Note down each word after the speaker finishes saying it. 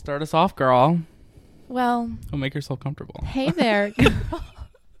Start us off, girl. Well, Make yourself comfortable. hey there.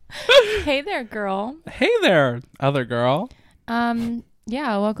 Hey there, girl. Hey there, other girl.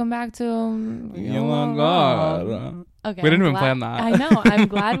 Yeah, welcome back to You look good. Okay. We didn't even plan that. I know. I'm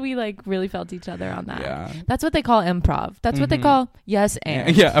glad we really felt each other on that. Yeah. That's what they call improv. That's what they call yes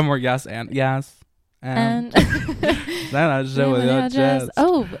and. Yeah, and we're yes and yes. And then I show with your chest.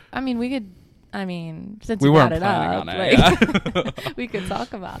 Oh, since We you weren't brought it planning up, on it. we could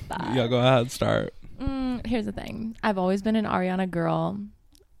talk about that. Yeah, go ahead, start. Here's the thing. I've always been an Ariana girl.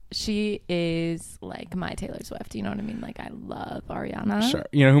 She is like my Taylor Swift. You know what I mean? Like, I love Ariana. Sure.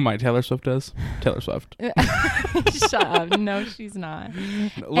 You know who my Taylor Swift is? Taylor Swift. Shut up. No, she's not.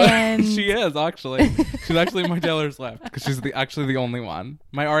 And she is, actually. She's actually my Taylor Swift because she's actually the only one.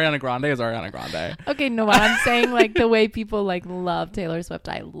 My Ariana Grande is Ariana Grande. Okay, no, I'm saying like the way people like love Taylor Swift,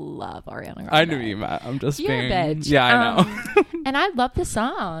 I love Ariana Grande. I knew you meant. I'm just You're being... a bitch. Yeah, I know. And I love the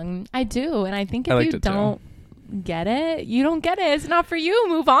song. I do. And I think if you too. don't get it, you don't get it. It's not for you.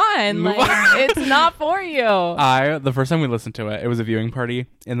 Move on. Move like on. It's not for you. The first time we listened to it was a viewing party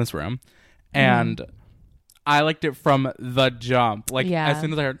in this room, and I liked it from the jump. Like, as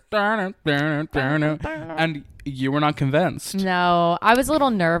soon as I heard and you were not convinced. No, I was a little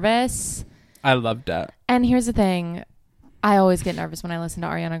nervous. I loved it. And here's the thing. I always get nervous when I listen to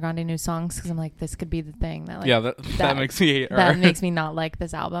Ariana Grande new songs because I'm like, this could be the thing that that makes me hate her. That makes me not like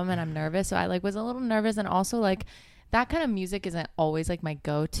this album, and I'm nervous. So I was a little nervous, and also like that kind of music isn't always like my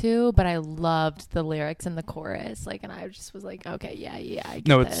go-to, but I loved the lyrics and the chorus. Like, and I just was like, okay, yeah, I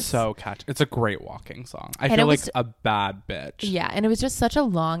get it's this. so catchy. It's a great walking song. I feel like a bad bitch. Yeah, and it was just such a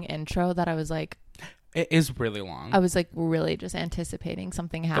long intro that I was like, it is really long. I was like really just anticipating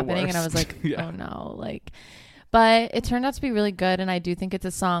something happening, and I was like, yeah. oh no, like. But it turned out to be really good, and I do think it's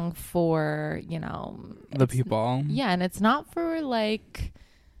a song for, the people. Yeah, and it's not for, like,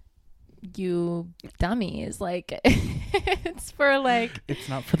 you dummies. Like, it's for, like... It's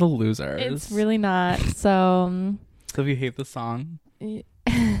not for the losers. It's really not. So if you hate the song... Never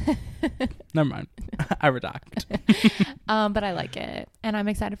mind. I redact. But I like it. And I'm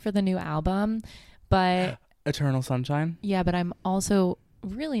excited for the new album. But... Eternal Sunshine? Yeah, but I'm also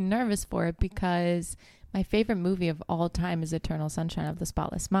really nervous for it because... My favorite movie of all time is Eternal Sunshine of the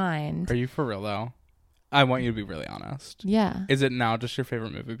Spotless Mind. Are you for real, though? I want you to be really honest. Yeah. Is it now just your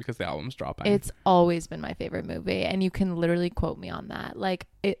favorite movie because the album's dropping? It's always been my favorite movie, and you can literally quote me on that. Like,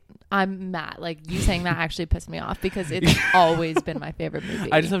 I'm mad. Like, you saying that actually pissed me off because it's always been my favorite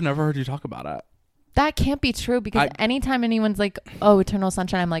movie. I just have never heard you talk about it. That can't be true because anytime anyone's like, oh, Eternal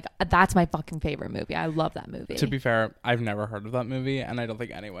Sunshine, I'm like, that's my fucking favorite movie. I love that movie. To be fair, I've never heard of that movie, and I don't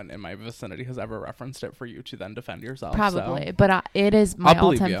think anyone in my vicinity has ever referenced it for you to then defend yourself. Probably. So. But it is my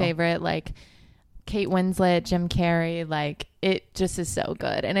all-time favorite. Like, Kate Winslet, Jim Carrey, like, it just is so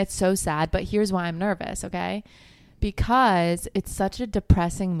good. And it's so sad. But here's why I'm nervous, okay? Because it's such a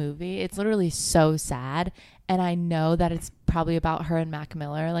depressing movie. It's literally so sad. And I know that it's probably about her and Mac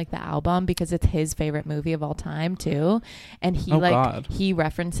Miller, like the album, because it's his favorite movie of all time too. And he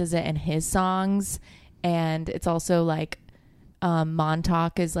references it in his songs. And it's also like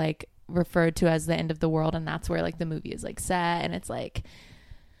Montauk is like referred to as the end of the world. And that's where like the movie is like set. And it's like,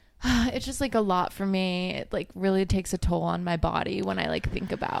 it's just like a lot for me. It like really takes a toll on my body when I like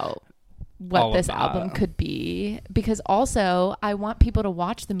think about what this album could be, because also I want people to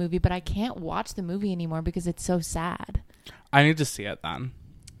watch the movie, but I can't watch the movie anymore because it's so sad. I need to see it then.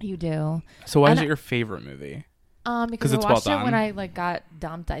 You do. So why is it your favorite movie? Because I watched it when I like got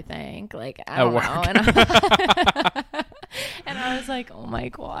dumped, I think, like I don't know, and I was like, oh my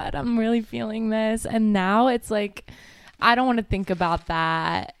god, I'm really feeling this. And now it's like I don't want to think about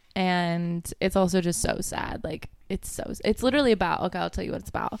that, and it's also just so sad. Like it's literally about, okay, I'll tell you what it's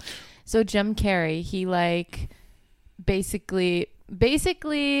about. So Jim Carrey, he like basically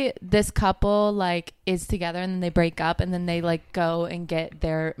this couple like is together and then they break up and then they like go and get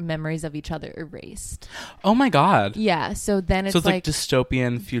their memories of each other erased. Oh my god. Yeah. So then it's like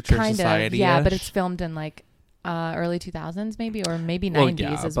dystopian future society. Yeah, but it's filmed in like early 2000s maybe, or maybe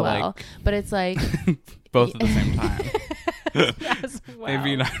 90s as well. Like, but it's like both at the same time. As well.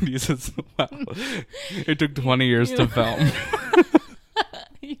 Maybe 90s as well. It took 20 years to film.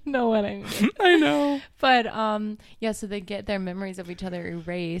 You know what I mean. I know. But yeah, so they get their memories of each other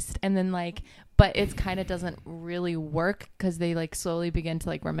erased, and then like, but it kind of doesn't really work because they like slowly begin to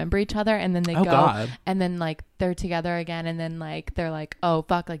like remember each other, and then they and then like they're together again, and then like they're like, oh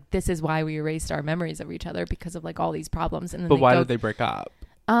fuck, like this is why we erased our memories of each other because of like all these problems. And then why did they break up?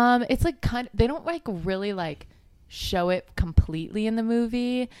 It's like they don't like really like show it completely in the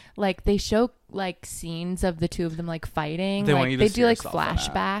movie. Like they show like scenes of the two of them like fighting. They like want you to they see do like yourself in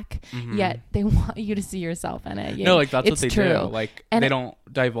flashback, yet they want you to see yourself in it. No, like that's what they true. do. Like and they don't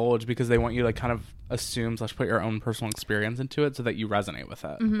divulge because they want you to like kind of assume / put your own personal experience into it so that you resonate with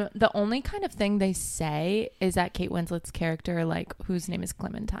it. The only kind of thing they say is that Kate Winslet's character, like whose name is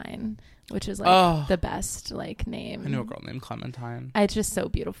Clementine, which is like the best like name. I know a girl named Clementine. It's just so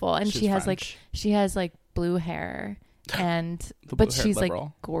beautiful, and she has like blue hair. And but she's liberal.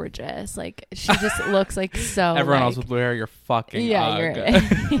 like gorgeous, like she just looks like so everyone like, else with blue hair, you're fucking you're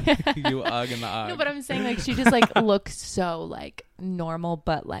you ugh in the ugh. No, but I'm saying like she just like looks so like normal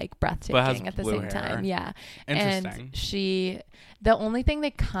but like breathtaking at the same time. Yeah. Interesting. And the only thing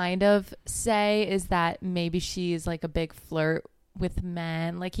they kind of say is that maybe she's like a big flirt with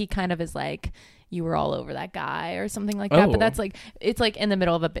men, like he kind of is like, you were all over that guy or something like that, but that's like, it's like in the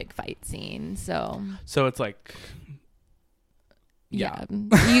middle of a big fight scene, so it's like yeah.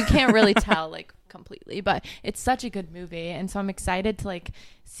 You can't really tell like completely, but it's such a good movie, and so I'm excited to like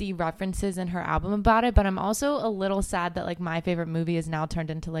see references in her album about it, but I'm also a little sad that like my favorite movie is now turned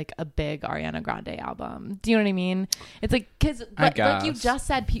into like a big Ariana Grande album. Do you know what I mean? It's like, because like you just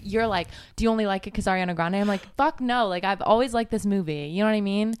said, you're like, do you only like it because Ariana Grande? I'm like, fuck no, like I've always liked this movie, you know what I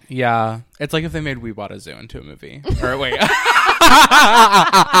mean? Yeah, it's like if they made We Bought a Zoo into a movie. Or wait.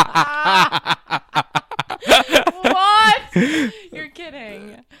 What? You're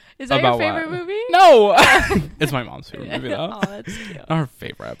kidding. Is that your favorite movie? No. It's my mom's favorite movie though. Oh, that's cute. Not her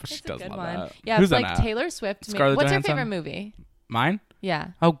favorite, but she does love that. Yeah, Who's it's like Taylor Swift. Scarlett What's Johansson? your favorite movie? Mine? Yeah.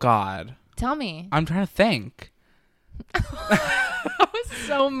 Oh God. Tell me. I'm trying to think. That was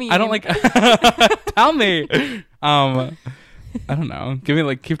so mean. I don't like. Tell me. I don't know. Give me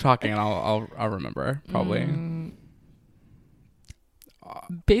like keep talking and I'll remember probably.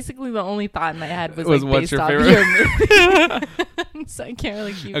 Basically, the only thought in my head was like what's based your off favorite your movie. So I can't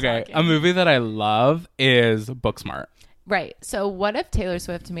really keep talking. A movie that I love is Booksmart. Right. So what if Taylor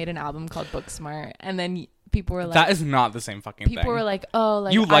Swift made an album called Booksmart, and then people were like, that is not the same fucking thing. People were like, oh,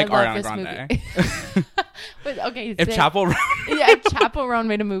 like you like I love Ariana this Grande. But okay, if Chappell Roan if Chappell Roan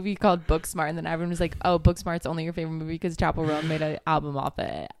made a movie called Booksmart, and then everyone was like, oh, Booksmart's only your favorite movie because Chappell Roan made an album off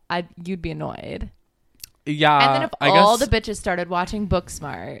it, you'd be annoyed. Yeah. And then if all the bitches started watching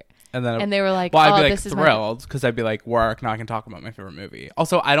Booksmart, and they were like, well, I'd be like this thrilled because I'd be like, work, now I can talk about my favorite movie.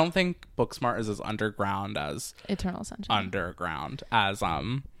 Also, I don't think Booksmart is as underground as Eternal Sunshine.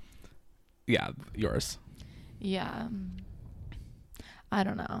 Yours. Yeah. I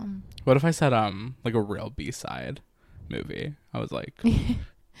don't know. What if I said like a real B-side movie? I was like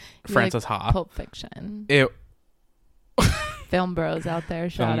Frances Ha. Pulp Fiction. It Film bros out there,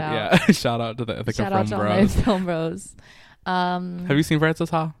 shout out. Yeah, shout out to the shout film out to bros. all my film bros. Have you seen Frances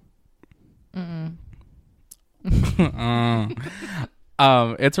Ha?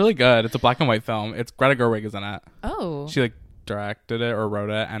 It's really good. It's a black and white film. It's Greta Gerwig is in it. Oh. She like directed it or wrote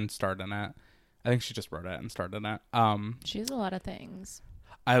it and starred in it. I think she just wrote it and starred in it. She has a lot of things.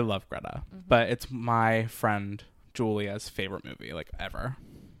 I love Greta, but it's my friend Julia's favorite movie like ever.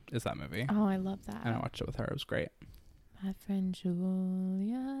 Is that movie? Oh, I love that. And I watched it with her. It was great. My friend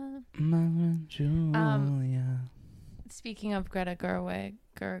Julia. My friend Julia. Speaking of Greta Gerwig.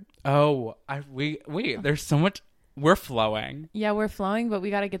 There's so much. We're flowing. Yeah, we're flowing, but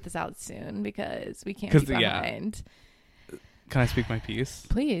we got to get this out soon because we can't be behind. Yeah. Can I speak my piece?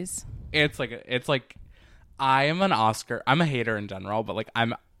 Please. It's like I am an Oscar. I'm a hater in general, but like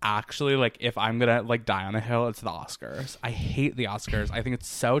I'm actually like if I'm gonna like die on a hill, it's the Oscars. I hate the Oscars. I think it's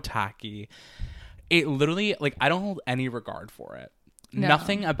so tacky. It literally like I don't hold any regard for it. No.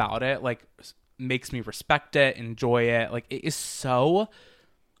 Nothing about it like makes me respect it, enjoy it. Like it is so.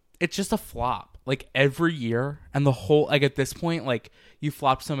 It's just a flop. Like every year, and the whole like at this point, like you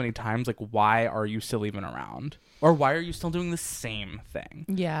flopped so many times. Like why are you still even around? Or why are you still doing the same thing?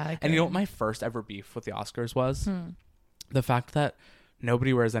 Yeah. And you know what my first ever beef with the Oscars was? The fact that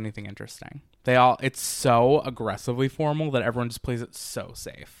nobody wears anything interesting. It's so aggressively formal that everyone just plays it so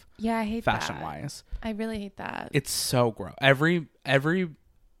safe. Yeah, I hate fashion wise. I really hate that. It's so gross. Every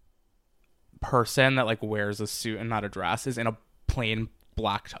person that like wears a suit and not a dress is in a plain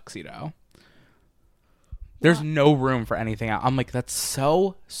black tuxedo. There's no room for anything else. I'm like, that's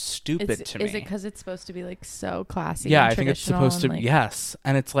so stupid to me. Is it because it's supposed to be like so classy? Yeah, and I think it's supposed to be. like, yes.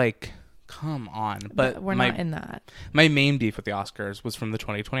 And it's like, come on. But we're not in that. My main beef with the Oscars was from the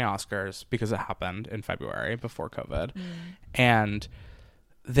 2020 Oscars because it happened in February before COVID. And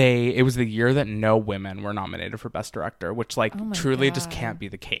it was the year that no women were nominated for Best Director, which like truly just can't be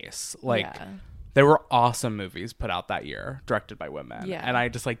the case. Like there were awesome movies put out that year directed by women. Yeah. And I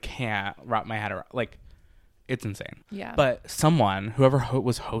just like can't wrap my head around like it's insane. Yeah. But whoever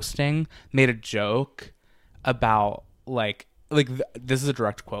was hosting, made a joke about like this is a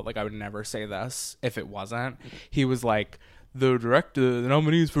direct quote. Like, I would never say this if it wasn't. He was like, the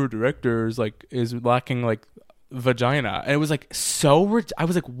nominees for directors like is lacking like vagina, and it was like so. I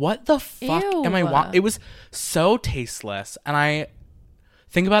was like, what the fuck am I? It was so tasteless, and I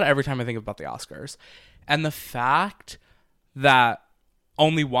think about it every time I think about the Oscars, and the fact that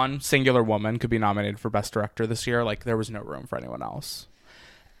only one singular woman could be nominated for Best Director this year, like there was no room for anyone else.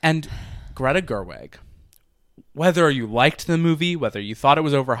 And Greta Gerwig, whether you liked the movie, whether you thought it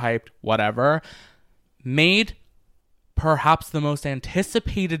was overhyped, whatever, made perhaps the most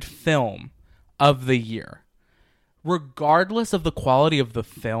anticipated film of the year. Regardless of the quality of the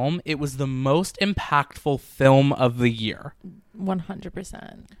film, it was the most impactful film of the year.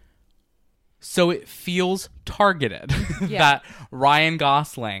 100%. So it feels targeted that Ryan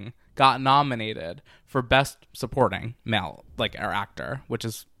Gosling got nominated for Best Supporting Male, like, or actor, which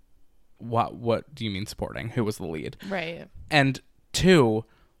is what do you mean supporting? Who was the lead? Right. And 2,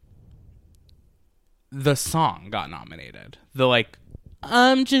 the song got nominated. The like,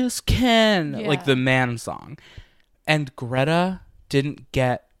 I'm just Ken, like the man song. And Greta didn't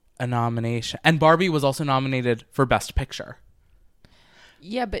get a nomination. And Barbie was also nominated for Best Picture.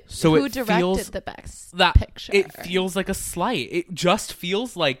 Yeah, but so who directed the Best Picture? It feels like a slight. It just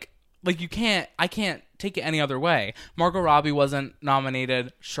feels like I can't take it any other way. Margot Robbie wasn't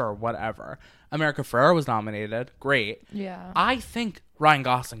nominated. Sure, whatever. America Ferrera was nominated. Great. Yeah. I think Ryan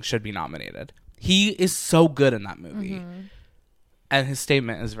Gosling should be nominated. He is so good in that movie. Mm-hmm. And his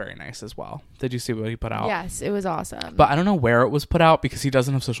statement is very nice as well. Did you see what he put out? Yes, it was awesome. But I don't know where it was put out because he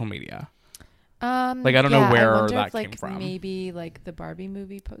doesn't have social media. I don't know where that came from. Maybe like the Barbie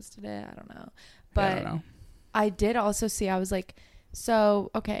movie posted it. I don't know. But I don't know. I did also see, I was like,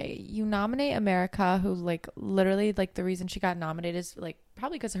 so, okay, you nominate America, who like literally like the reason she got nominated is like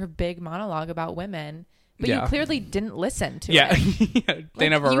probably because of her big monologue about women. But you clearly didn't listen to it. They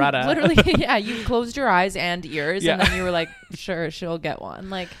never read it. Literally, you closed your eyes and ears, and then you were like, sure, she'll get one.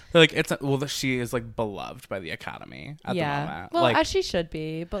 Like, she is like beloved by the Academy at the moment. Well, like, as she should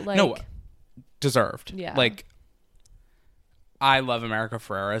be, but like, no, deserved. Yeah. Like, I love America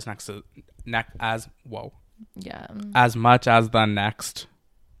Ferrera as much as the next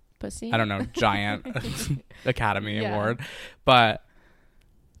pussy. I don't know, giant Academy Award, but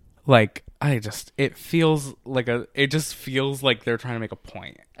like. It just feels like they're trying to make a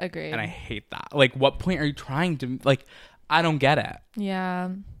point. Agreed. And I hate that. Like, what point are you trying to, like, I don't get it. Yeah,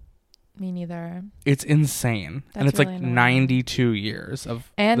 me neither. It's insane. And it's really like annoying. 92 years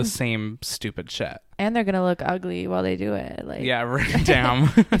of the same stupid shit. And they're going to look ugly while they do it. Like, yeah,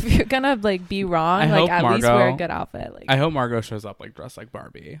 damn. If you're going to like be wrong, at least wear a good outfit. Like, I hope Margot shows up like dressed like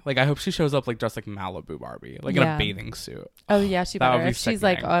Barbie. Like, I hope she shows up like dressed like Malibu Barbie. Like in a bathing suit. Oh yeah, she better. If she's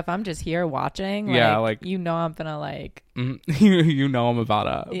like, if I'm just here watching, like, you know I'm going to like. you know I'm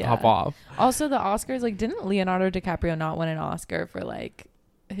about to pop off. Also, the Oscars, like, didn't Leonardo DiCaprio not win an Oscar for like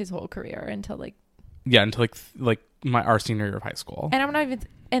his whole career until like our senior year of high school? And I'm not even.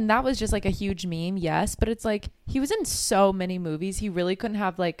 And that was just like a huge meme, yes. But it's like, he was in so many movies. He really couldn't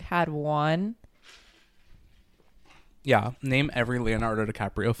have like had one. Yeah. Name every Leonardo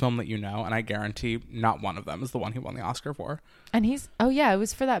DiCaprio film that you know, and I guarantee not one of them is the one he won the Oscar for. And it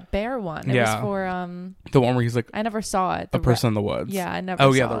was for that bear one. It was for the one where he's like, I never saw it. A Person in the Woods. Yeah, I never saw it.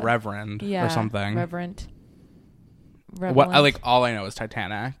 Oh yeah, the Reverend or something. Reverend. What I like, all I know is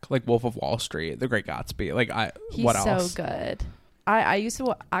Titanic, like Wolf of Wall Street, The Great Gatsby. Like he's what else? So good. I used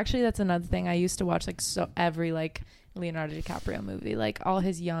to actually, that's another thing. I used to watch like every like Leonardo DiCaprio movie, like all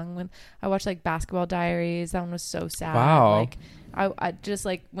his young, when I watched like Basketball Diaries. That one was so sad. Wow. Like I just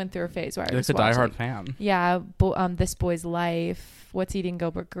like went through a phase where I was a diehard fan. Yeah. This Boy's Life, What's Eating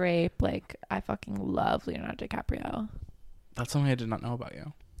Gilbert Grape. Like, I fucking love Leonardo DiCaprio. That's something I did not know about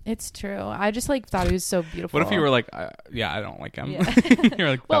you. It's true. I just like thought he was so beautiful. What if you were like, I don't like him? Yeah. You're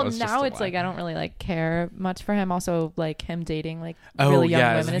like, well, now it's like I don't really like care much for him. Also, like him dating like really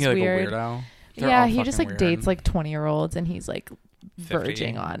young women is like weird. A weirdo? Yeah, he just like weird. Dates like 20-year-olds, and he's like 50?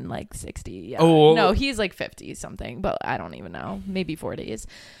 Verging on like 60. Yeah. Oh, no, he's like 50 something, but I don't even know. Maybe 40s.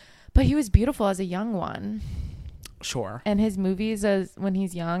 But he was beautiful as a young one. Sure. And his movies when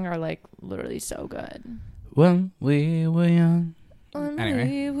he's young are like literally so good. When we were young.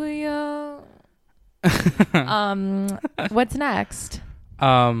 Anyway. What's next? We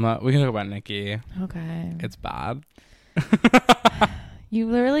can talk about Nikki. Okay. It's bad. You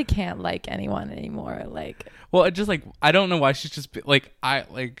literally can't like anyone anymore. Like, well, it just like, I don't know why she's just like, I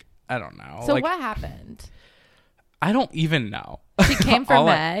don't know. So like, what happened? I don't even know. She came for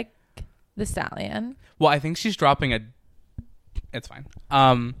Meg. Thee Stallion. Well, I think she's dropping a... It's fine.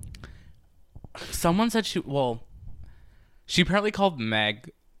 Someone said she apparently called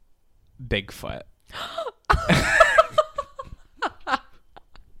Meg Bigfoot.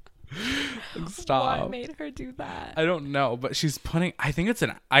 Stop. What made her do that? I don't know, but she's putting... I think it's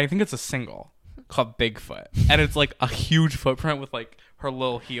a single called Bigfoot. And it's like a huge footprint with like her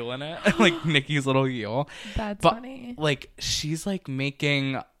little heel in it. Like Nicki's little heel. That's funny. Like she's like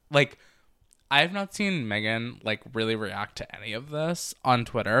making... Like... I have not seen Megan like really react to any of this on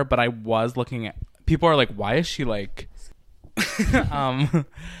Twitter, but I was looking at... People are like, why is she like...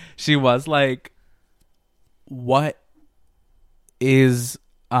 she was like, what is...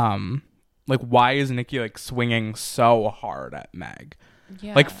 like, why is Nicki like swinging so hard at Meg?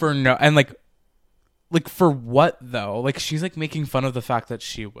 Yeah. Like for no... And like for what though? Like she's like making fun of the fact that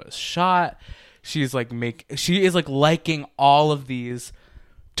she was shot. She's like she is like liking all of these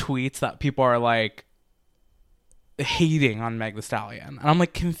tweets that people are like hating on Meg Thee Stallion, and I'm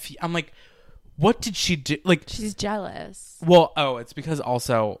like I'm like, what did she do? Like she's jealous. Well, it's because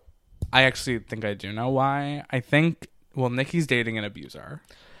also I actually think I do know why. I think Nicki's dating an abuser.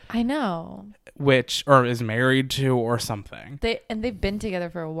 I know. Or is married to or something. They've been together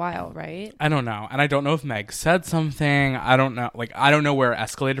for a while, right? I don't know. And I don't know if Meg said something. I don't know. Like I don't know where it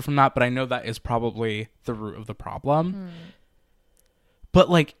escalated from that, but I know that is probably the root of the problem. But,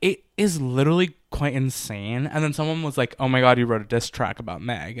 like, it is literally quite insane. And then someone was like, oh, my God, you wrote a diss track about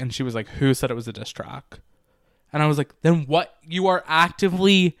Meg. And she was like, who said it was a diss track? And I was like, then what? You are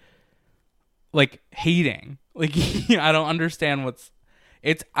actively, like, hating. Like, I don't understand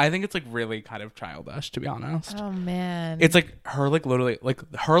I think it's, like, really kind of childish, to be honest. Oh, man. It's, like, her, like, literally, like,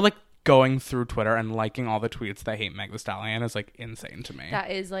 her, like, going through Twitter and liking all the tweets that hate Meg Thee Stallion is, like, insane to me.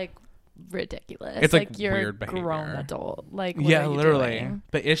 That is, like... ridiculous. It's like you're weird a behavior. Grown adult. Like what yeah, are you literally doing?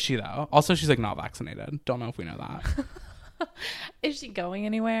 But is she though? Also, she's like not vaccinated. Don't know if we know that. Is she going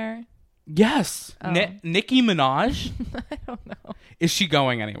anywhere? Yes. Nicki Minaj. I don't know. Is she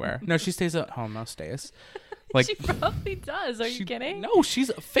going anywhere? No, she stays at home most days. Like she probably does. Are you kidding? No,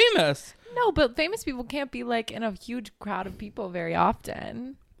 she's famous. No, but famous people can't be like in a huge crowd of people very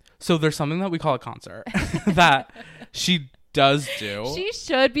often. So there's something that we call a concert that she does do. She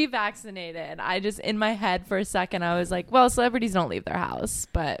should be vaccinated. I just, in my head for a second, I was like, well, celebrities don't leave their house,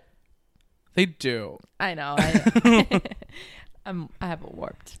 but they do. I know. I have a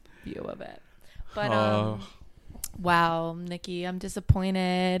warped view of it. But wow, Nicki, I'm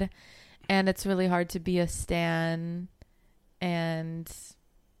disappointed, and it's really hard to be a stan. And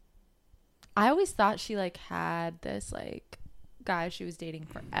I always thought she like had this like guy she was dating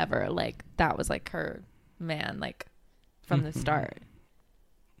forever, like that was like her man, like from the start.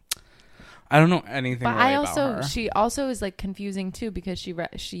 I don't know anything. But really about her. She also is like confusing too, because she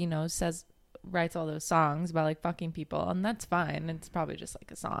writes all those songs about like fucking people, and that's fine. It's probably just like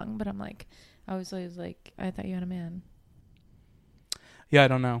a song, but I'm like, I was always like, I thought you had a man. Yeah, I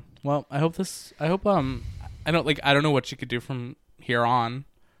don't know. Well, I don't know what she could do from here on.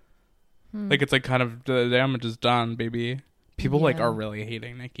 Like it's like kind of the damage is done, baby. People like are really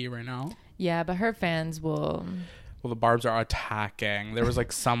hating Nicki right now. Yeah, but her fans will. Well, the Barbs are attacking. There was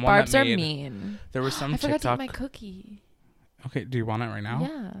like someone Barbs are mean. There was some I forgot TikTok. to eat my cookie. Okay, do you want it right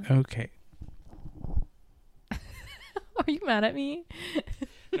now? Yeah. Okay. Are you mad at me?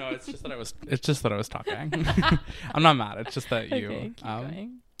 No, it's just that I was talking. I'm not mad. It's just that you. Okay, keep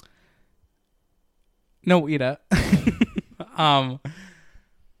going. No, eat it.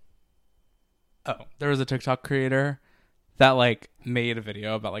 There was a TikTok creator that like made a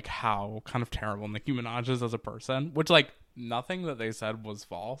video about like how kind of terrible Nicki Minaj is as a person, which like nothing that they said was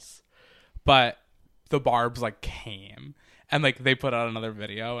false, but the Barbs like came and like they put out another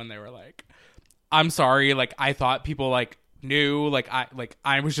video and they were like, I'm sorry, like I thought people like knew, like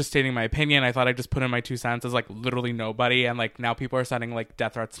I was just stating my opinion. I thought I just put in my 2 cents as like literally nobody, and like now people are sending like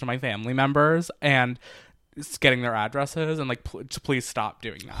death threats to my family members and getting their addresses, and like please stop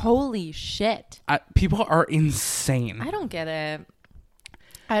doing that. Holy shit. People are insane. I don't get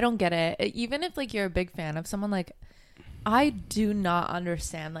it. Even if like you're a big fan of someone, like I do not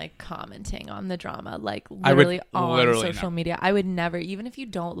understand like commenting on the drama, like literally on social media. I would never, even if you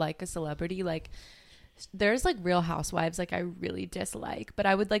don't like a celebrity, like there's like Real Housewives like I really dislike, but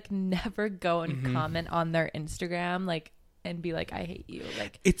I would like never go and comment on their Instagram like and be like, I hate you.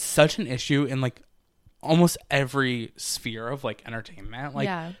 Like it's such an issue in like almost every sphere of like entertainment.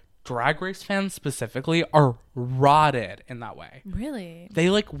 Like Drag Race fans specifically are rotted in that way. Really?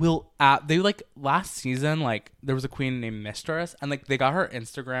 They like they like last season, like there was a queen named Mistress, and like they got her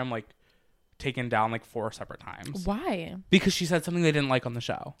Instagram like taken down like 4 separate times. Why? Because she said something they didn't like on the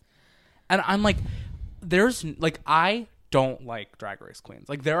show. And I'm like, there's like, I don't like Drag Race queens.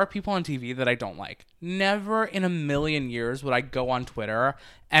 Like, there are people on TV that I don't like. Never in a million years would I go on Twitter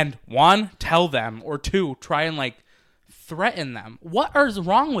and 1, tell them, or 2, try and like threaten them. What is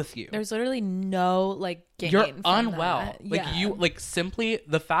wrong with you? There's literally no like gain. You're from unwell. That. Like you like simply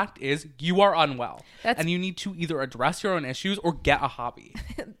the fact is you are unwell. And you need to either address your own issues or get a hobby.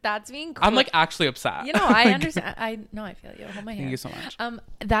 That's being I'm like actually upset. You know, I understand. I feel you. Hold my hand. Thank you so much.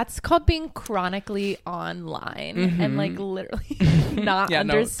 That's called being chronically online and like literally not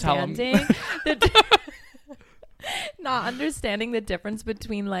understanding not understanding the difference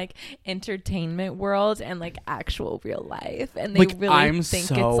between like entertainment world and like actual real life, and they like, really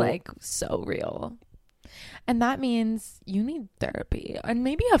think it's like so real. And that means you need therapy and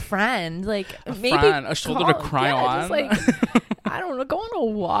maybe a friend, like a shoulder to cry on. Just like I don't know, go on a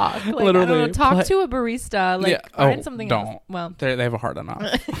walk. Like, literally, I don't know, talk to a barista. Like find something don't. else. Well, they have a hard enough.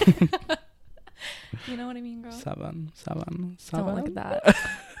 You know what I mean, girl? 7. Don't look at that.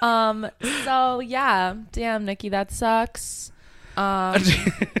 So yeah, damn, Nikki, that sucks.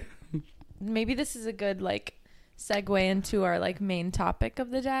 Maybe this is a good like segue into our like main topic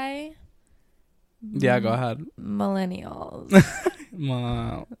of the day. Yeah, go ahead. Millennials.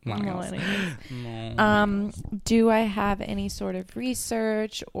 Millennials. Do I have any sort of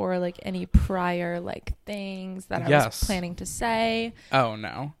research or like any prior like things that I was planning to say? Oh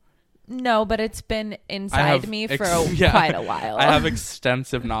no. No, but it's been inside me for quite a while. I have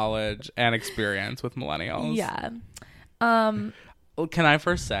extensive knowledge and experience with millennials. Yeah. Well, can I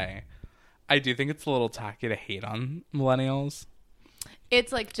first say, I do think it's a little tacky to hate on millennials.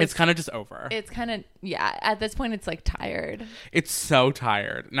 It's like it's kind of just over. It's kind of, yeah, at this point it's like tired. It's so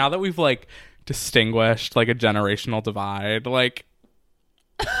tired. Now that we've like distinguished like a generational divide, like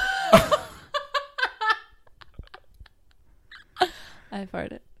I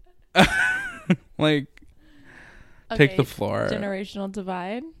farted. Like take the floor. Generational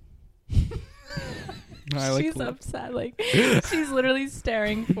divide. Like, she's upset. Like she's literally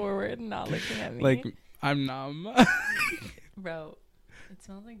staring forward and not looking at me. Like I'm numb. Bro, it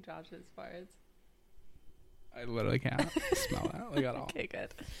smells like Josh's farts. I literally can't smell it like at all. Okay,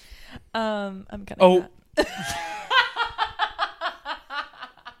 good. I'm cutting that.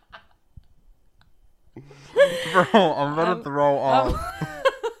 Bro, I'm gonna throw up.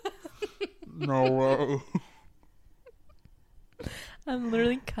 No way. I'm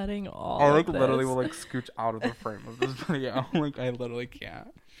literally cutting all I like of this. literally will like scooch out of the frame of this video. Like I literally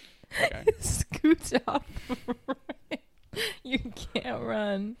can't. Okay. Scooch out the frame. You can't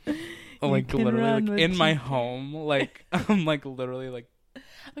run. Like literally like in my home. Like I'm like literally like.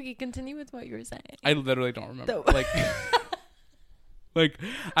 Okay, continue with what you were saying. I literally don't remember. Like like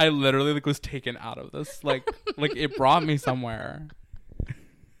I literally like was taken out of this. Like it brought me somewhere.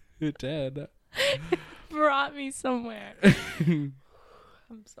 It did. It brought me somewhere. I'm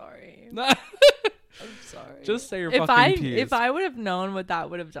sorry. I'm sorry. Just say your fucking piece. If I would have known what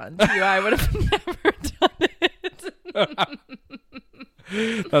that would have done to you, I would have never done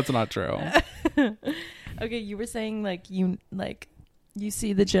it. That's not true. Okay, you were saying like you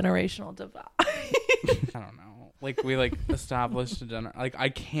see the generational divide. I don't know. Like we like established a like I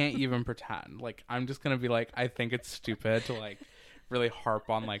can't even pretend. Like I'm just gonna be like I think it's stupid to like really harp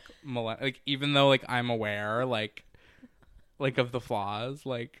on like even though like I'm aware like of the flaws,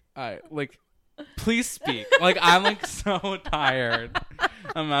 like I like please speak. Like I'm like so tired.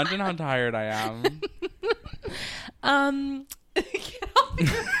 Imagine how tired I am. Get off your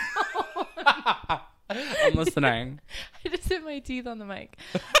phone. I'm listening. I just hit my teeth on the mic.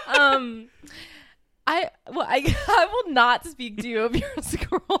 I will not speak to you if you're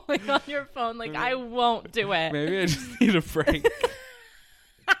scrolling on your phone. Like I won't do it. Maybe I just need a break.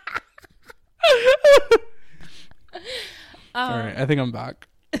 All right, I think I'm back.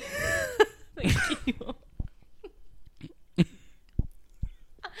 Thank you.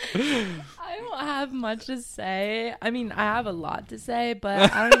 I don't have much to say. I mean, I have a lot to say,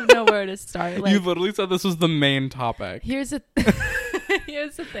 but I don't even know where to start. Like, you literally said this was the main topic. Here's the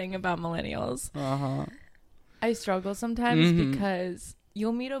thing about millennials. Uh-huh. I struggle sometimes because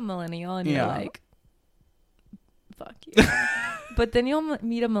you'll meet a millennial and you're like, fuck you. But then you'll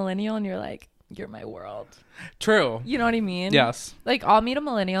meet a millennial and you're like, you're my world. True. You know what I mean? Yes. Like, I'll meet a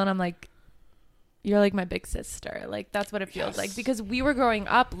millennial and I'm like, you're like my big sister. Like, that's what it feels like. Because we were growing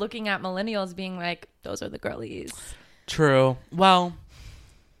up looking at millennials being like, those are the girlies. True. Well,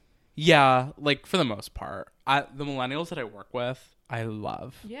 yeah, like for the most part. The millennials that I work with, I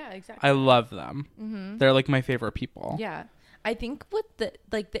love. Yeah, exactly. I love them. Mm-hmm. They're like my favorite people. Yeah. I think what the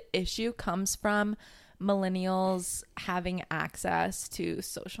issue comes from millennials having access to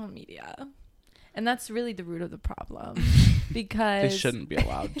social media. And that's really the root of the problem, because they shouldn't be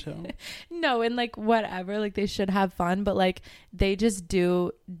allowed to. No, and like whatever, like they should have fun, but like they just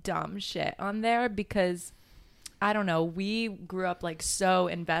do dumb shit on there because I don't know, we grew up like so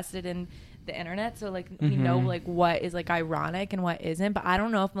invested in the internet, so like we know like what is like ironic and what isn't, but I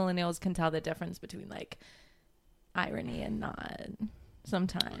don't know if millennials can tell the difference between like irony and not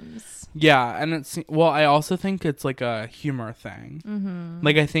sometimes. Yeah, and it's, well, I also think it's like a humor thing.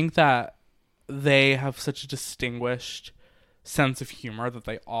 Like I think that they have such a distinguished sense of humor that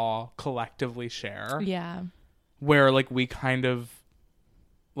they all collectively share. Yeah. Where like we kind of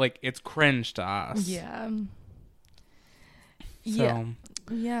like it's cringe to us. Yeah. So,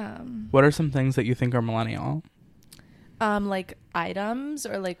 yeah. What are some things that you think are millennial? Like items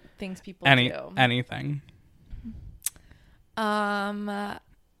or like things people do? Anything.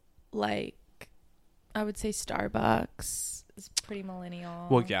 Like I would say Starbucks is pretty millennial.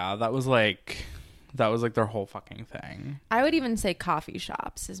 Well, yeah, that was like their whole fucking thing. I would even say coffee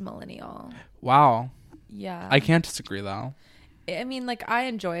shops is millennial. Wow. Yeah. I can't disagree though. I mean, like I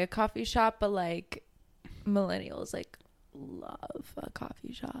enjoy a coffee shop, but like millennials like love a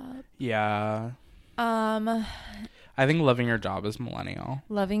coffee shop. Yeah. I think loving your job is millennial.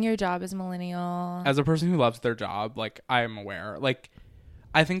 Loving your job is millennial. As a person who loves their job, like I am aware, like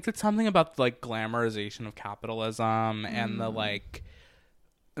I think that's something about the, like, glamorization of capitalism and the, like,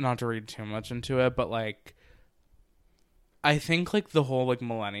 not to read too much into it, but, like, I think, like, the whole, like,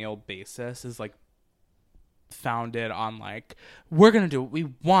 millennial basis is, like, founded on, like, we're going to do what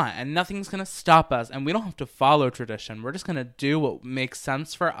we want and nothing's going to stop us and we don't have to follow tradition. We're just going to do what makes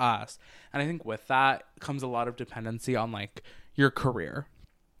sense for us. And I think with that comes a lot of dependency on, like, your career.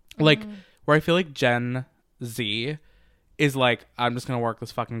 Like, where I feel like Gen Z is like, I'm just gonna work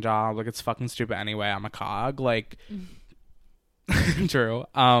this fucking job, like it's fucking stupid anyway, I'm a cog, like true.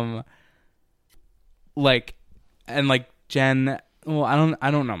 Like, and like Gen, well, I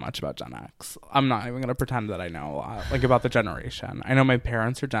don't know much about Gen X. I'm not even gonna pretend that I know a lot like about the generation. I know my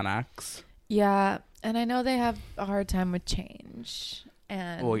parents are Gen X. Yeah, and I know they have a hard time with change.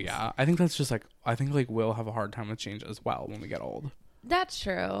 And well, yeah, I think that's just like, I think like we'll have a hard time with change as well when we get old. That's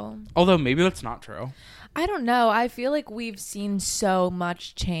true. Although maybe that's not true. I don't know. I feel like we've seen so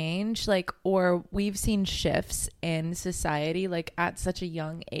much change, like, or we've seen shifts in society, like, at such a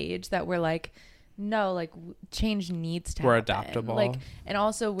young age that we're like, no, like, change needs to happen. We're adaptable. Like, and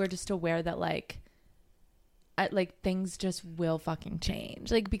also we're just aware that, like things just will fucking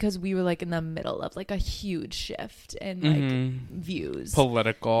change. Like, because we were, like, in the middle of, like, a huge shift in, like, views.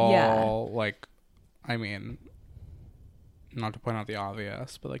 Political. Yeah. Like, I mean, not to point out the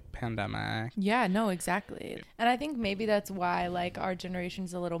obvious, but like pandemic. Yeah, no, exactly. And I think maybe that's why like our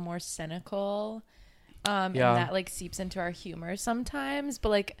generation's a little more cynical. And that like seeps into our humor sometimes. But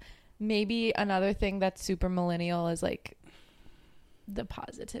like maybe another thing that's super millennial is like the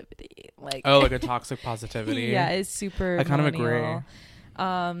positivity. Like, oh, like a toxic positivity. Yeah, is super I kind millennial.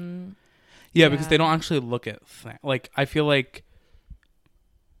 of agree. Yeah, because they don't actually look at like I feel like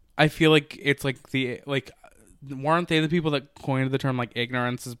it's like the like, weren't they the people that coined the term like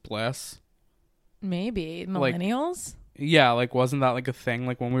ignorance is bliss? Maybe millennials. Like, yeah, like wasn't that like a thing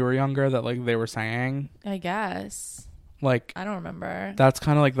like when we were younger that like they were saying? I guess. Like I don't remember. That's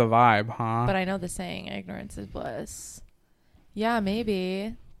kind of like the vibe, huh? But I know the saying ignorance is bliss. Yeah,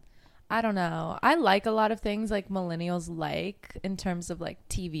 maybe. I don't know. I like a lot of things like millennials like in terms of like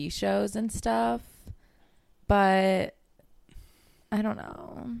TV shows and stuff. But I don't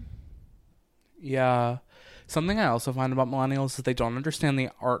know. Yeah. Something I also find about millennials is they don't understand the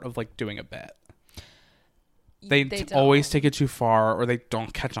art of like doing a bit. They always take it too far or they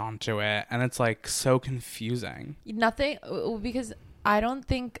don't catch on to it. And it's like so confusing. Nothing, because I don't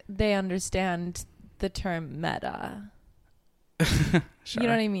think they understand the term meta. Sure. You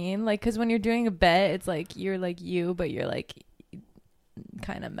know what I mean? Like, because when you're doing a bit, it's like you're like you, but you're like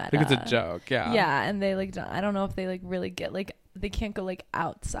kind of meta. Like it's a joke, yeah. Yeah, and they like, I don't know if they like really get like, they can't go like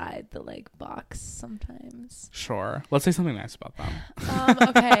outside the like box sometimes. Sure. Let's say something nice about them.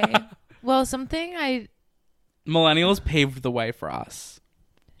 Okay. Well, millennials paved the way for us.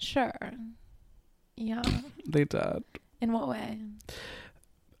 Sure. Yeah. They did. In what way?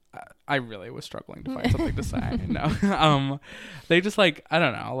 I really was struggling to find something to say. No. They just like, I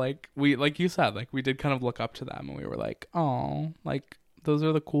don't know, like we, like you said, like we did kind of look up to them and we were like, oh, like those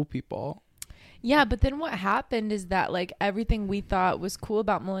are the cool people. Yeah, but then what happened is that like everything we thought was cool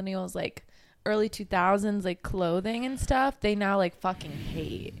about millennials, like early 2000s, like clothing and stuff, they now like fucking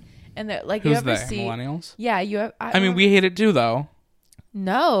hate. And they're like, who's you ever they? see Millennials? Yeah, you have. I mean, we hate it too, though.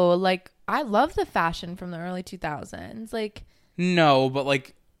 No, like I love the fashion from the early 2000s. Like, no, but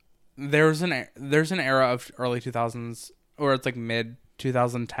like there's an era of early 2000s or it's like mid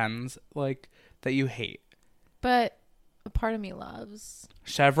 2010s like that you hate. But a part of me loves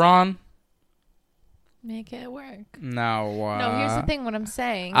Chevron. Make it work. No. No, here's the thing. What I'm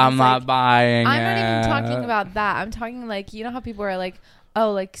saying. I'm not buying I'm not even talking about that. I'm talking like, you know how people are like,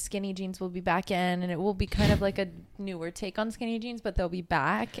 oh, like skinny jeans will be back in and it will be kind of like a newer take on skinny jeans, but they'll be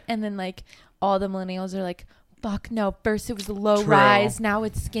back. And then like all the millennials are like, fuck no. First it was low rise. Now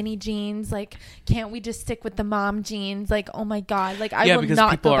it's skinny jeans. Like, can't we just stick with the mom jeans? Like, oh my God. Like, I will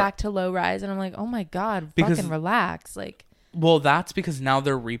not go back to low rise. And I'm like, oh my God, fucking relax. Like, well, that's because now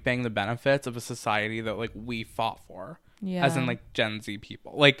they're reaping the benefits of a society that like we fought for. Yeah. As in like Gen Z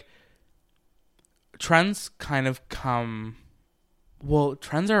people. Like, trends kind of come... Well,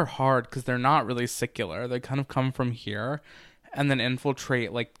 trends are hard because they're not really secular. They kind of come from here and then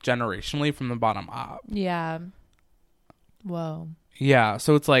infiltrate like generationally from the bottom up. Yeah. Whoa. Yeah.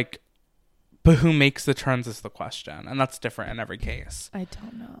 So it's like, but who makes the trends is the question. And that's different in every case. I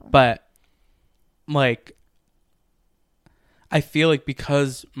don't know. But like, I feel like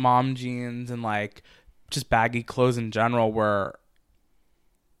because mom jeans and like just baggy clothes in general were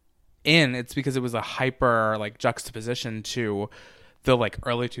in, it's because it was a hyper like juxtaposition to the like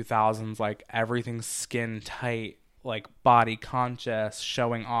early 2000s, like everything's skin tight, like body conscious,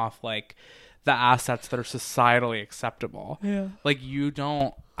 showing off like the assets that are societally acceptable. Yeah. Like you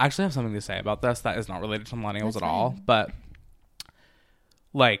don't I actually have something to say about this that is not related to millennials at all, but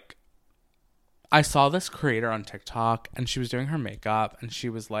like I saw this creator on TikTok and she was doing her makeup and she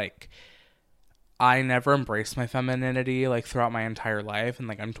was like, I never embraced my femininity like throughout my entire life. And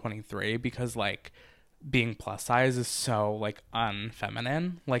like, I'm 23 because like being plus size is so like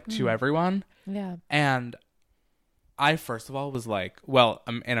unfeminine, like to everyone. Yeah. And I first of all was like, well,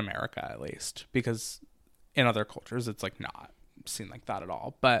 in America at least, because in other cultures, it's like not seen like that at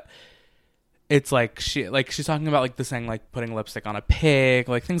all. But it's like she's talking about like the saying like putting lipstick on a pig,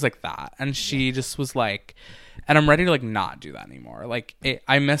 like things like that. And she just was like, and I'm ready to like not do that anymore. Like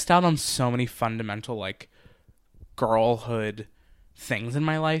I missed out on so many fundamental like girlhood things in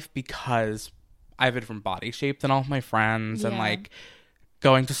my life because I have a different body shape than all of my friends and like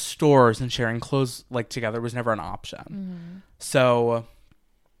going to stores and sharing clothes like together was never an option. So,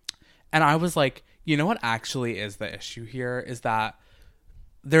 and I was like, you know what actually is the issue here is that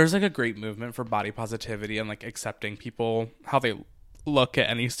there's like a great movement for body positivity and like accepting people how they look at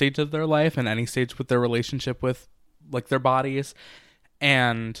any stage of their life and any stage with their relationship with like their bodies.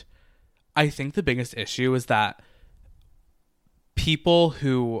 And I think the biggest issue is that people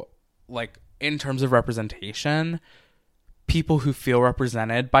who like in terms of representation, people who feel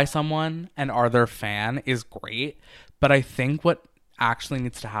represented by someone and are their fan is great. But I think what actually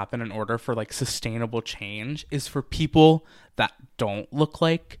needs to happen in order for like sustainable change is for people that don't look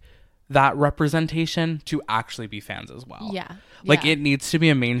like that representation to actually be fans as well. Yeah. Like it needs to be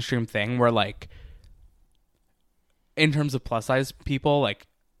a mainstream thing where like in terms of plus size people, like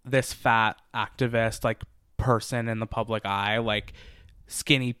this fat activist like person in the public eye, like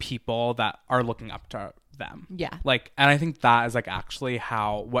skinny people that are looking up to them. Yeah. Like, and I think that is like actually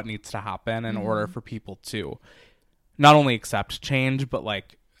what needs to happen in order for people to not only accept change, but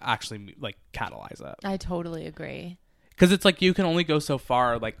like actually like catalyze it. I totally agree. Because it's like you can only go so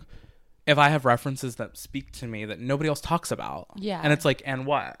far. Like if I have references that speak to me that nobody else talks about. Yeah. And it's like, and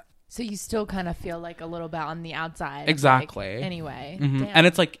what? So you still kind of feel like a little bit on the outside. Exactly. Like, anyway. Mm-hmm. And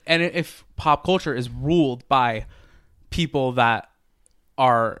it's like, and if pop culture is ruled by people that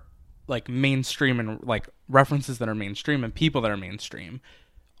are like mainstream and like references that are mainstream and people that are mainstream,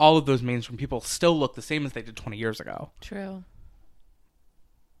 all of those mainstream people still look the same as they did 20 years ago. True.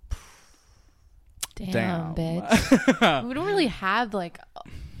 Damn. Bitch. We don't really have like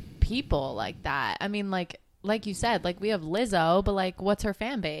people like that. I mean, like you said, like we have Lizzo, but like what's her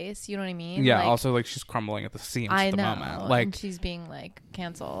fan base? You know what I mean? Yeah. Like, also, like she's crumbling at the seams at the moment. Like and she's being like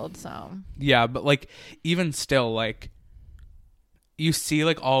canceled. So yeah, but like even still, like you see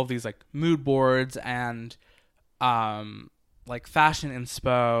like all of these like mood boards and like fashion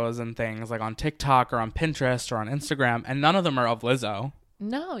inspos and things like on TikTok or on Pinterest or on Instagram, and none of them are of Lizzo.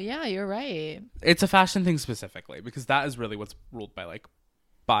 No, yeah, you're right. It's a fashion thing specifically because that is really what's ruled by like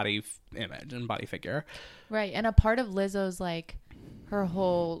body image and body figure. Right. And a part of Lizzo's like her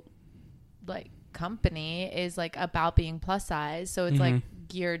whole like company is like about being plus size. So it's like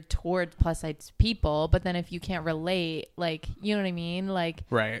geared towards plus size people. But then if you can't relate, like, you know what I mean? Like,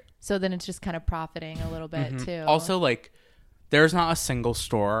 right. So then it's just kind of profiting a little bit too. Also, like, there's not a single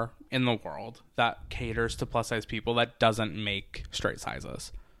store in the world that caters to plus size people that doesn't make straight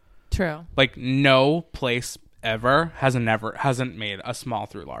sizes. True. Like no place ever hasn't made a small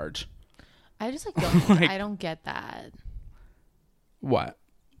through large. I just like don't like, I don't get that. What?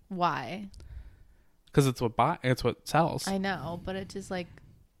 Why? Because it's what sells. I know, but it just like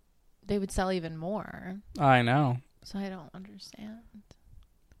they would sell even more. I know. So I don't understand.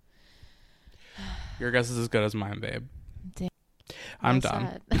 Your guess is as good as mine, babe. Damn. I'm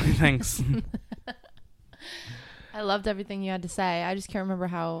done. Thanks. I loved everything you had to say. I just can't remember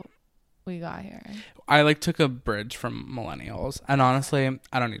how we got here. I like took a bridge from Millennials, and honestly,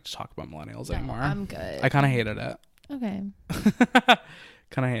 I don't need to talk about Millennials anymore. I'm good. I kind of hated it. Okay.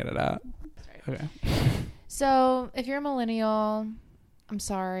 Kind of hated it. Okay. So if you're a millennial, I'm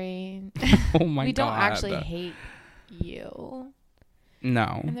sorry. Oh my god. We don't actually hate you.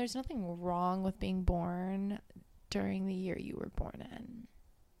 No. And there's nothing wrong with being born during the year you were born in.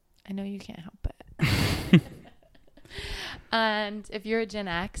 I know you can't help it. And if you're a Gen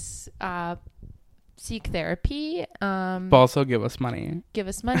X, seek therapy. But also give us money. Give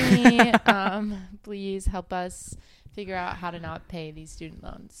us money. Please help us figure out how to not pay these student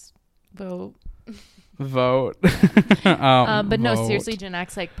loans. Vote. But no, seriously, Gen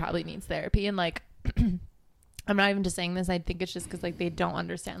X like probably needs therapy, and like I'm not even just saying this. I think it's just because like they don't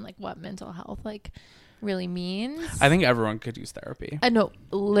understand like what mental health like really means. I think everyone could use therapy. I know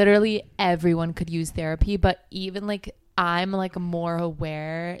literally everyone could use therapy, but even like I'm like more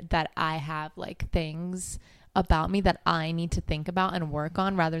aware that I have like things about me that I need to think about and work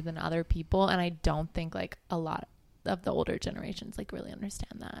on rather than other people, and I don't think like a lot of the older generations like really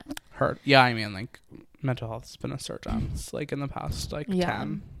understand that. Yeah, I mean like mental health has been a resurgence like in the past like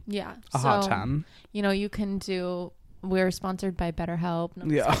 10. Yeah. Hot 10. You know, you can do. We're sponsored by BetterHelp. No,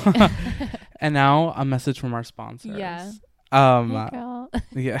 yeah. And now a message from our sponsors. Yeah. Hey girl.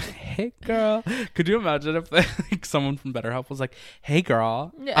 Yeah. Hey girl. Could you imagine if like someone from BetterHelp was like, "Hey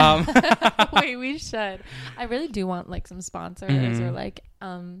girl." Wait, we should. I really do want like some sponsors or like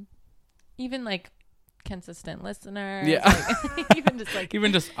even like consistent listeners. Yeah. Like,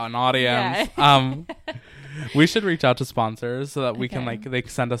 even just an audience. Yeah. We should reach out to sponsors so that we can like they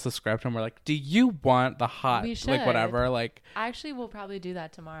send us a script and we're like, do you want the hot like whatever like actually we'll probably do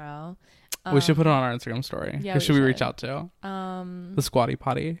that tomorrow. We should put it on our Instagram story. Yeah, Who should we reach out to? The Squatty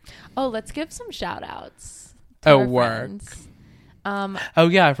Potty. Oh, let's give some shout outs. Work. Oh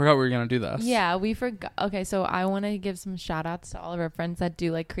yeah, I forgot we were gonna do this. Yeah, we forgot. Okay, so I want to give some shout outs to all of our friends that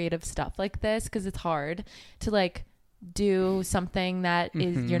do like creative stuff like this, because it's hard to like do something that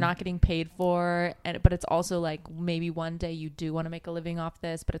is you're not getting paid for, but it's also like maybe one day you do want to make a living off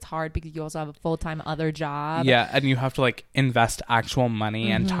this, but it's hard because you also have a full-time other job. Yeah, and you have to like invest actual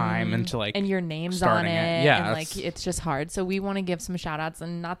money and time into like and your name's on it. Yeah, and like it's just hard. So we want to give some shout outs,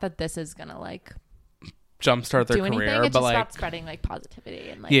 and not that this is gonna like jumpstart their career, anything. It's but just like about spreading like positivity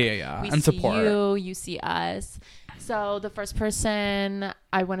and like yeah we and see support. you see us. So the first person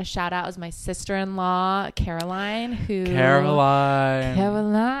I want to shout out is my sister-in-law Caroline, she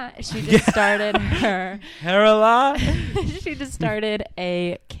just started her she just started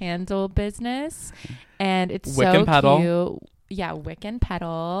a candle business, and it's Wick so and Pedal. cute. Yeah, Wick and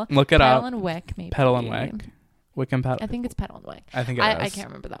Pedal. Look it Pedal up. and Wick, maybe. Pedal and Wick. Wick and Pedal. I think it's Pedal and Wick. I think it is. I can't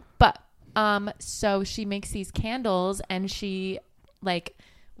remember though. But so she makes these candles, and she like,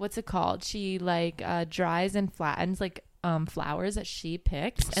 what's it called? She like dries and flattens like flowers that she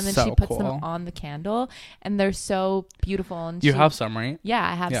picks, and then she puts them on the candle, and they're so beautiful. And you have some, right? Yeah,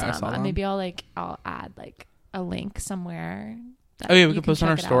 I have some. I Maybe I'll add like a link somewhere. Oh yeah, we could post on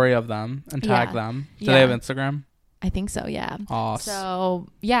our story of them and tag them. Do they have Instagram? I think so. Yeah. Awesome. So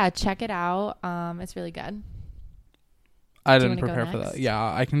yeah, check it out. It's really good. I didn't prepare for that. Yeah,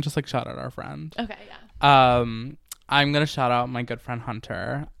 I can just like shout out our friend. Okay, yeah. I'm gonna shout out my good friend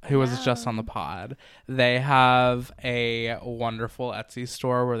Hunter, who was just on the pod. They have a wonderful Etsy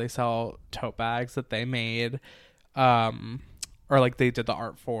store where they sell tote bags that they made, or like they did the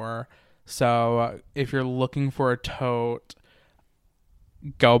art for. So if you're looking for a tote,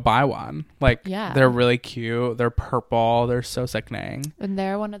 go buy one. Like, they're really cute. They're purple. They're so sickening. And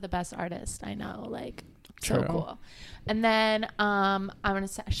they're one of the best artists I know. Like, so cool. And then I'm going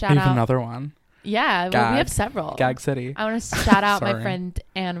to shout out another one. Yeah, well, we have several. Gag City. I want to shout out my friend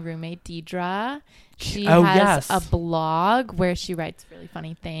and roommate Deidre. She has a blog where she writes really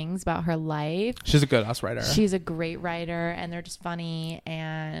funny things about her life. She's a good ass writer. She's a great writer, and they're just funny.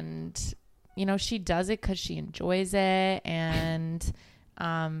 And, you know, she does it because she enjoys it. And,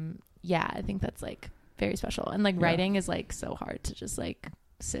 yeah, I think that's like very special. And like writing is like so hard to just like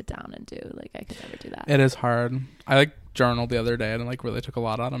sit down and do. Like I could never do that. It is hard. I like journaled the other day and it like really took a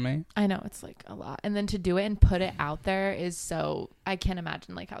lot out of me. I know, it's like a lot. And then to do it and put it out there is so, I can't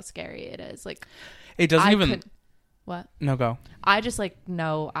imagine like how scary it is. Like it doesn't what? No, go. I just like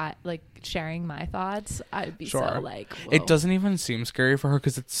know I like sharing my thoughts. I'd be so like, whoa. It doesn't even seem scary for her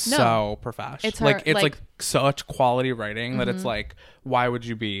because it's so professional. It's like such quality writing that it's like, why would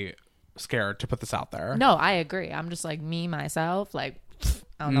you be scared to put this out there? No, I agree. I'm just like me myself. Like,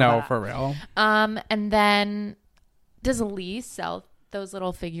 I don't know. No, for real. And then does Lee sell those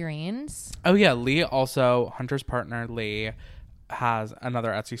little figurines? Oh yeah, Lee also, Hunter's partner Lee, has another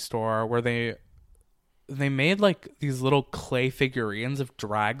Etsy store where they made like these little clay figurines of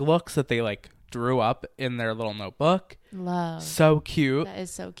drag looks that they like drew up in their little notebook. Love. So cute. That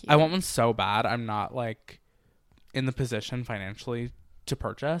is so cute. I want one so bad. I'm not like in the position financially to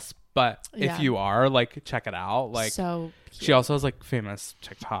purchase, but if you are, like, check it out. Like, so cute. She also has like famous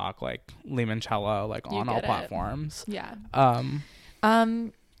TikTok, like Limoncello, like on all platforms. Yeah.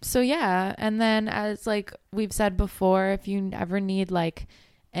 So yeah, and then as like we've said before, if you ever need like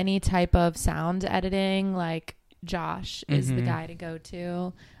any type of sound editing, like Josh is the guy to go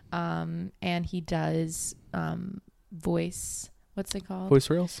to. And he does voice, what's it called? Voice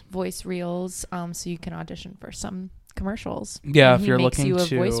reels. Voice reels. So you can audition for some commercials. Yeah, if you're looking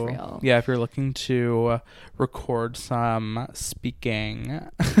to voice reel. Yeah, if you're looking to record some speaking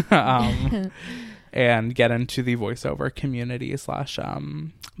and get into the voiceover community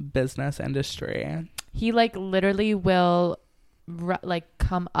 / business industry. He like literally will like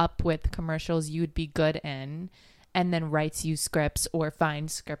come up with commercials you would be good in, and then writes you scripts or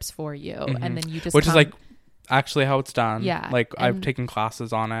finds scripts for you, and then you just is like actually how it's done. Yeah, like I've taken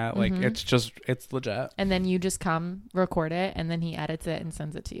classes on it. Like it's legit. And then you just come record it, and then he edits it and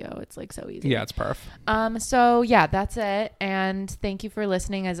sends it to you. It's like so easy. Yeah, it's perf. So yeah, that's it. And thank you for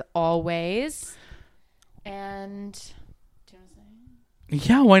listening as always. And do you want to say?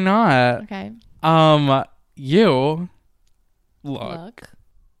 Yeah, why not? Okay. You look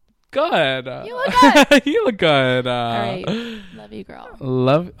good. You look good. You look good. All right. Love you, girl.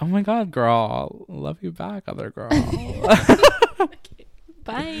 Oh my God, girl. Love you back, other girl. Okay.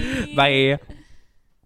 Bye. Bye.